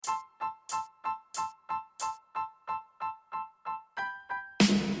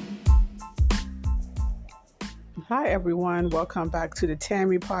Hi, everyone. Welcome back to the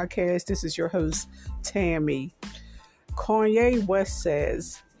Tammy podcast. This is your host, Tammy. Kanye West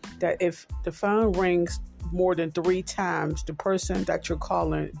says that if the phone rings more than 3 times, the person that you're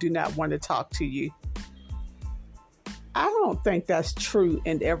calling do not want to talk to you. I don't think that's true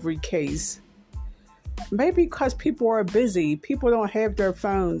in every case. Maybe because people are busy. People don't have their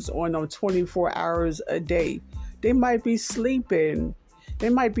phones on them 24 hours a day. They might be sleeping. They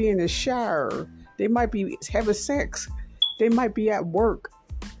might be in the shower. They might be having sex. They might be at work.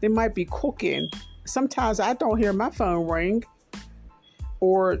 They might be cooking. Sometimes I don't hear my phone ring,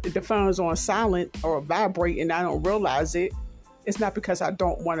 or the phone's on silent or vibrate and I don't realize it. It's not because I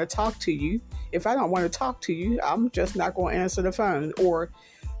don't want to talk to you. If I don't want to talk to you, I'm just not going to answer the phone. Or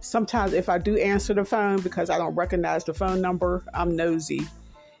sometimes if I do answer the phone because I don't recognize the phone number, I'm nosy.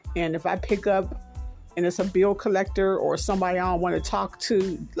 And if I pick up and it's a bill collector or somebody I don't want to talk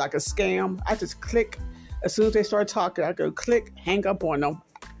to, like a scam, I just click. As soon as they start talking, I go click, hang up on them.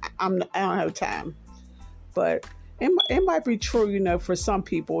 I don't have time. But it might be true, for some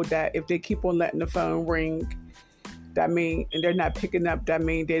people that if they keep on letting the phone ring, that mean, and they're not picking up, that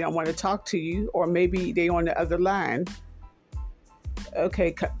mean they don't want to talk to you, or maybe they on the other line.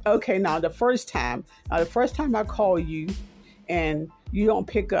 Okay. Now the first time I call you and you don't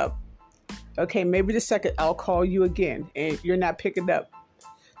pick up, okay, maybe the second I'll call you again and you're not picking up.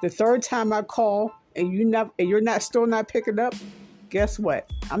 The third time I call and you're still not picking up, guess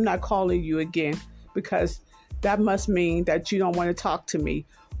what? I'm not calling you again, because that must mean that you don't want to talk to me.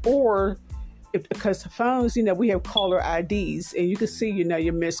 Or because phones, we have caller IDs and you can see,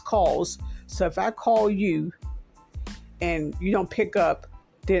 your missed calls. So if I call you and you don't pick up,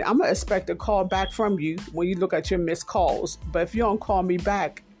 then I'm going to expect a call back from you when you look at your missed calls. But if you don't call me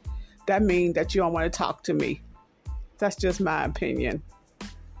back, that means that you don't want to talk to me. That's just my opinion.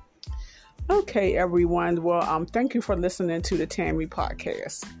 Okay, everyone. Well, thank you for listening to the Tammy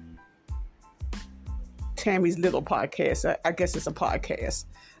podcast. Tammy's little podcast. I guess it's a podcast.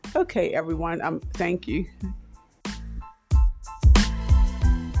 Okay, everyone. Thank you.